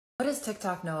What does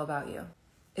TikTok know about you?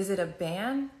 Is it a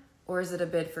ban or is it a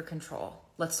bid for control?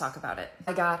 Let's talk about it.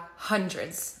 I got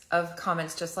hundreds of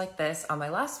comments just like this on my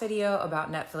last video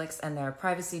about Netflix and their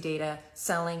privacy data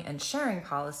selling and sharing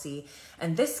policy.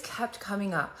 And this kept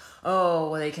coming up.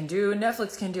 Oh, well,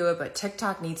 Netflix can do it, but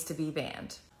TikTok needs to be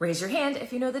banned. Raise your hand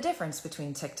if you know the difference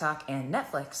between TikTok and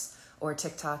Netflix, or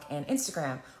TikTok and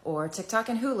Instagram, or TikTok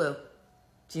and Hulu.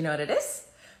 Do you know what it is?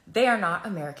 They are not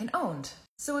American owned.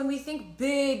 So when we think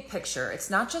big picture,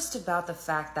 it's not just about the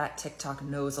fact that TikTok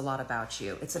knows a lot about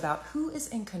you. It's about who is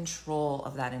in control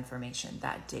of that information,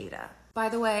 that data. By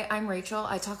the way, I'm Rachel.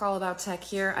 I talk all about tech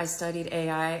here. I studied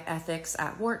AI ethics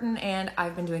at Wharton, and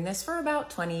I've been doing this for about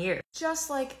 20 years.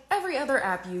 Just like every other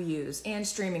app you use and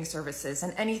streaming services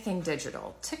and anything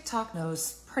digital, TikTok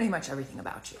knows pretty much everything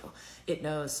about you. It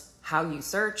knows how you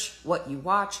search, what you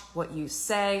watch, what you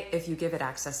say. If you give it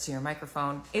access to your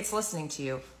microphone, it's listening to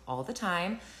you all the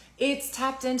time. It's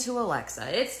tapped into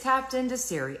Alexa. It's tapped into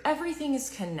Siri. Everything is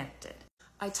connected.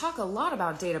 I talk a lot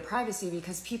about data privacy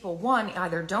because people, one,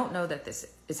 either don't know that this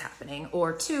is happening,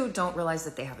 or two, don't realize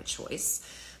that they have a choice.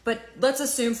 But let's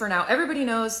assume for now, everybody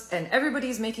knows and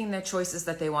everybody's making the choices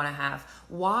that they want to have.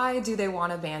 Why do they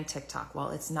want to ban TikTok? Well,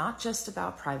 it's not just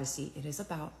about privacy. It is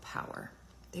about power.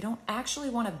 They don't actually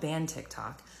want to ban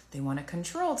TikTok. They want to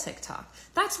control TikTok.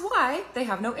 That's why they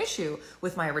have no issue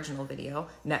with my original video,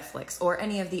 Netflix, or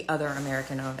any of the other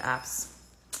American-owned apps.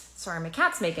 Sorry, my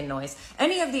cat's making noise.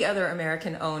 Any of the other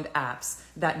American-owned apps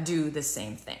that do the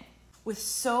same thing. With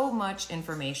so much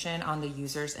information on the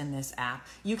users in this app,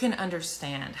 you can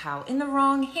understand how in the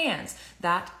wrong hands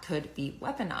that could be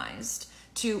weaponized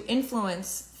to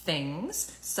influence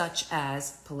things such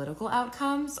as political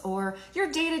outcomes or your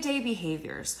day-to-day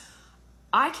behaviors.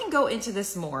 I can go into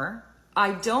this more.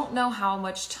 I don't know how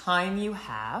much time you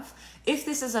have. If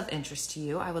this is of interest to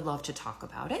you, I would love to talk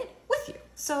about it with you.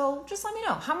 So just let me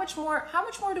know. How much more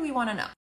do we want to know?